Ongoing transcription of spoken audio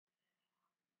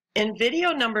In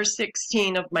video number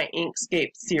 16 of my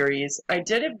Inkscape series, I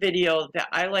did a video that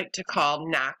I like to call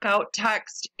Knockout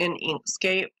Text in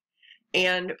Inkscape.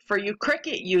 And for you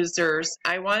Cricut users,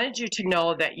 I wanted you to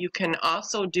know that you can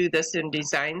also do this in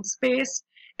Design Space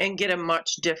and get a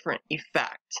much different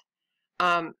effect.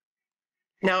 Now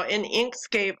in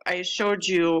Inkscape, I showed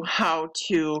you how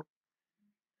to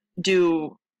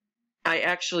do, I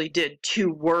actually did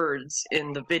 2 words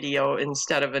in the video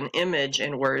instead of an image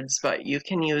and words, but you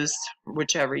can use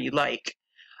whichever you like.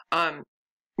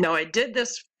 Now I did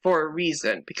this for a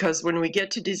reason, because when we get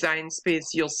to Design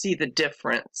Space, you'll see the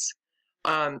difference.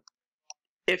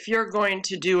 If you're going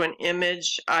to do an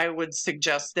image, I would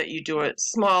suggest that you do it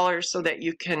smaller so that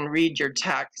you can read your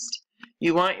text.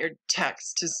 You want your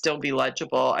text to still be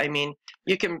legible. I mean,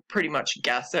 you can pretty much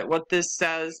guess at what this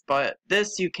says, but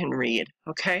this you can read,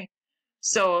 okay?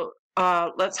 So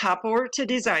let's hop over to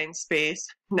Design Space.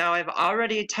 Now I've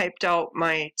already typed out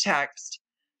my text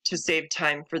to save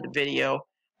time for the video.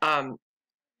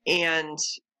 And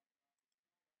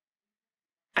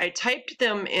I typed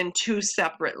them in 2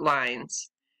 separate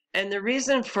lines. And the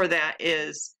reason for that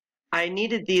is I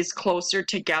needed these closer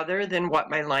together than what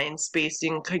my line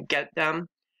spacing could get them.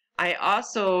 I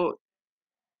also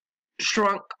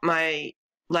shrunk my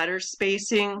letter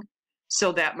spacing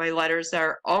so that my letters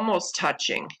are almost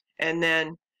touching. And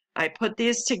then I put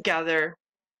these together.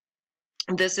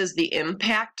 This is the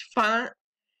Impact font.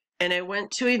 And I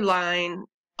went to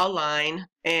align,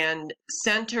 and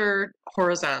center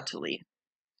horizontally.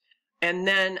 And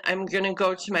then I'm going to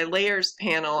go to my layers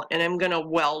panel and I'm going to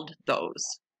weld those.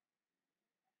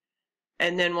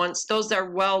 And then once those are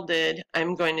welded,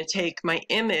 I'm going to take my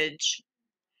image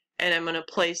and I'm going to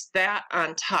place that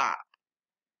on top.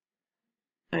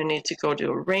 I need to go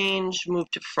to Arrange, move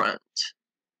to Front.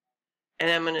 And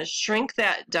I'm going to shrink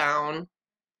that down.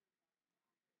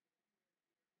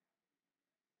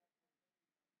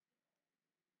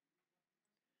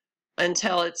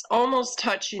 Until it's almost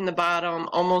touching the bottom,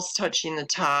 almost touching the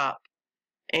top.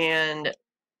 And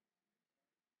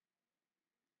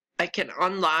I can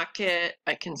unlock it,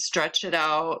 I can stretch it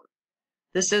out.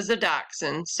 This is a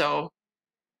dachshund, so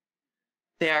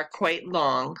they are quite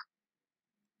long.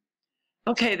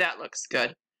 Okay, that looks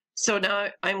good. So now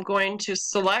I'm going to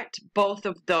select both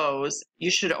of those.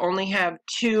 You should only have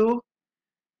 2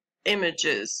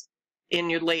 images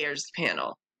in your layers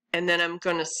panel. And then I'm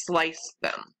going to slice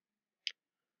them.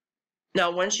 Now,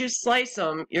 once you slice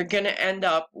them, you're going to end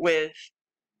up with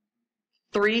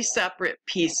 3 separate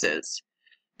pieces.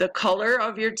 The color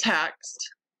of your text,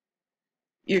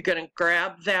 you're going to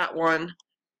grab that one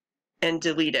and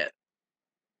delete it.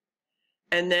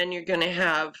 And then you're going to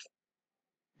have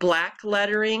black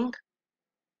lettering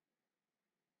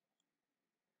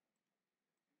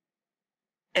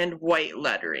and white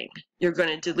lettering. You're going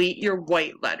to delete your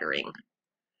white lettering.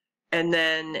 And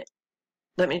then,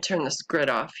 let me turn this grid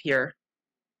off here.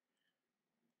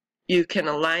 You can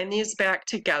align these back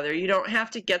together. You don't have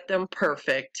to get them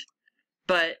perfect,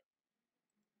 but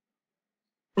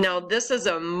now this is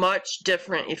a much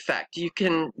different effect. You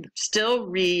can still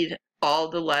read all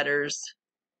the letters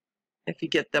if you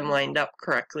get them lined up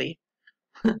correctly.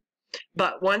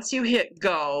 But once you hit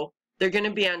go, they're going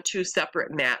to be on 2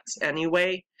 separate mats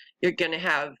anyway. You're going to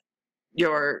have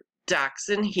your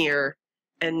dachshund here,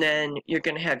 and then you're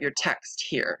going to have your text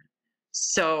here.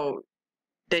 So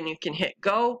then you can hit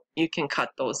go, you can cut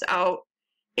those out,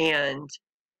 and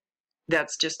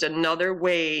that's just another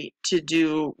way to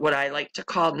do what I like to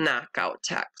call knockout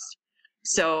text.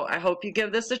 So I hope you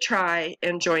give this a try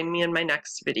and join me in my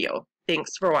next video.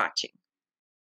 Thanks for watching.